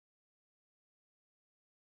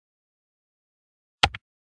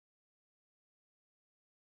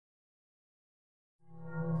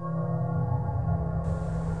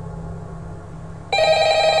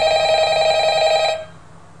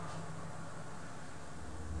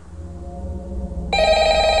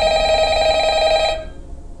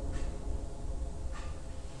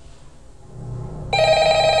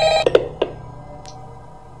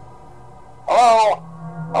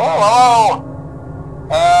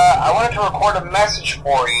like to record a message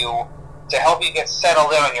for you to help you get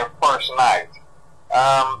settled in on your first night.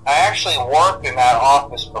 I actually worked in that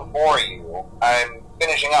office before you. I'm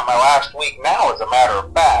finishing up my last week now, as a matter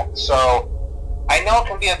of fact, so I know it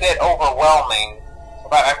can be a bit overwhelming,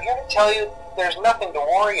 but I'm here to tell you there's nothing to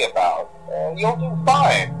worry about. You'll do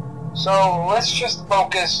fine. So let's just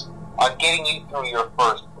focus on getting you through your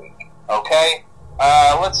first week, okay?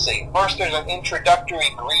 Let's see. First, there's an introductory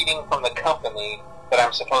greeting from the company that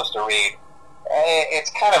I'm supposed to read. It's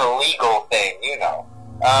kind of a legal thing, you know.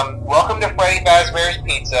 Welcome to Freddy Fazbear's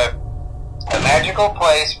Pizza, a magical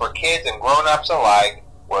place for kids and grown-ups alike,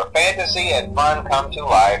 where fantasy and fun come to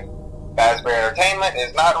life. Fazbear Entertainment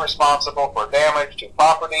is not responsible for damage to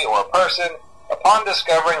property or person. Upon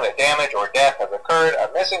discovering that damage or death has occurred, a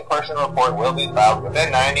missing person report will be filed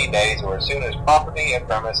within 90 days or as soon as property and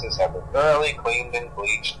premises have been thoroughly cleaned and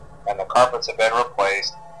bleached and the carpets have been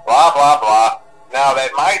replaced. Blah, blah, blah. Now,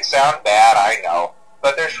 that might sound bad, I know,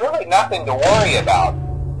 but there's really nothing to worry about.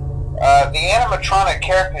 The animatronic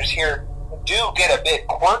characters here do get a bit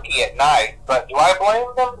quirky at night, but do I blame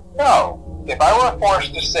them? No. If I were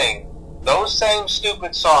forced to sing those same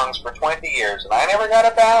stupid songs for 20 years and I never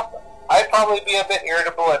got a bath, I'd probably be a bit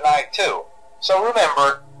irritable at night too. So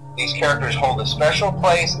remember, these characters hold a special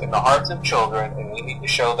place in the hearts of children and we need to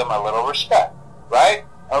show them a little respect, right?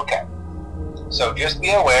 Okay. So just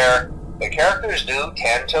be aware, the characters do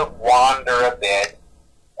tend to wander a bit.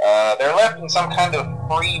 They're left in some kind of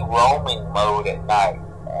free roaming mode at night.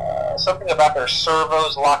 Something about their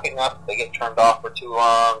servos locking up if they get turned off for too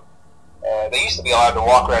long. They used to be allowed to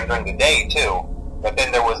walk around during the day too, but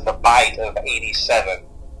then there was the bite of 87.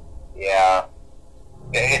 Yeah.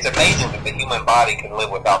 It's amazing that the human body can live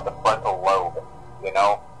without the frontal lobe, you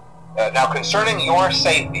know? Now, concerning your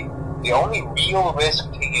safety, the only real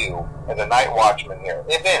risk to you as a night watchman here,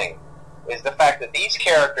 if any, is the fact that these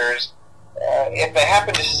characters, if they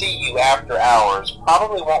happen to see you after hours,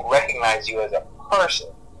 probably won't recognize you as a person.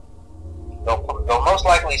 They'll most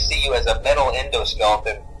likely see you as a metal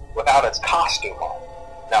endoskeleton without its costume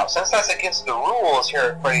on. Now, since that's against the rules here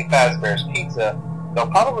at Freddy Fazbear's Pizza, they'll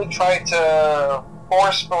probably try to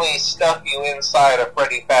forcefully stuff you inside a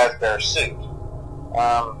Freddy Fazbear suit.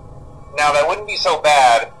 Now, that wouldn't be so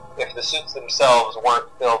bad if the suits themselves weren't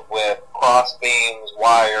filled with cross beams,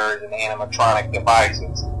 wires, and animatronic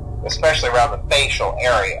devices, especially around the facial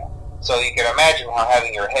area. So you can imagine how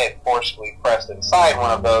having your head forcefully pressed inside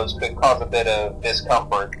one of those could cause a bit of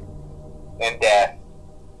discomfort and death.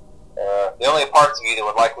 The only parts of you that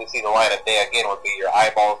would likely see the light of day again would be your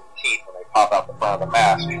eyeballs and teeth when they pop out the front of the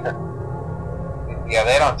mask. Yeah,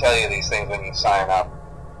 they don't tell you these things when you sign up.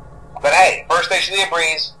 But hey, first station of the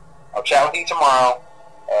breeze. I'll chat with you tomorrow.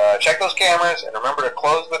 Check those cameras, and remember to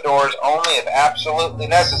close the doors only if absolutely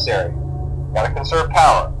necessary. Gotta conserve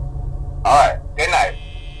power. Alright, good night.